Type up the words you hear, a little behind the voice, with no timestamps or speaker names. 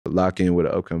lock in with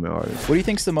an upcoming artist. What do you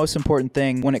think is the most important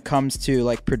thing when it comes to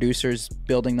like producers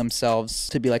building themselves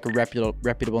to be like a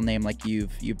reputable name like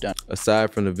you've done?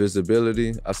 Aside from the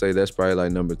visibility, I say that's probably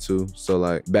like number 2. So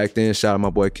like back then, shout out my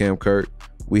boy Cam Kirk.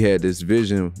 We had this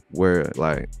vision where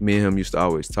like me and him used to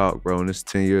always talk, bro, and this is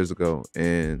 10 years ago.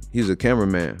 And he's a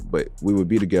cameraman, but we would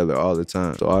be together all the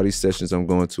time. So all these sessions I'm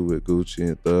going to with Gucci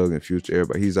and Thug and Future,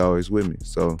 everybody, he's always with me.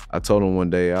 So I told him one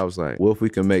day, I was like, what if we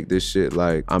can make this shit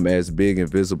like I'm as big and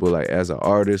visible like as an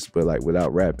artist, but like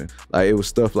without rapping? Like it was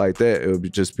stuff like that. It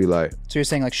would just be like. So you're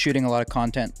saying like shooting a lot of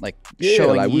content, like yeah,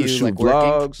 showing like we you would shoot like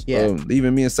vlogs. Yeah.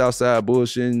 Even me and Southside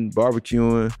bullshitting,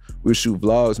 barbecuing. We'll shoot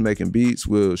vlogs, making beats.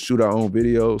 We'll shoot our own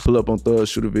videos. Pull up on Thug,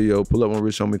 shoot a video. Pull up on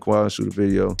Rich Homie Quad, shoot a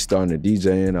video. Starting to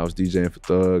DJing. I was DJing for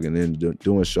Thug, and then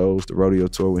doing shows, the rodeo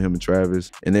tour with him and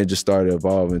Travis. And then just started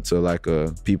evolving to like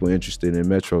a people interested in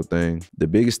Metro thing. The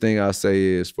biggest thing I say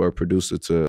is for a producer to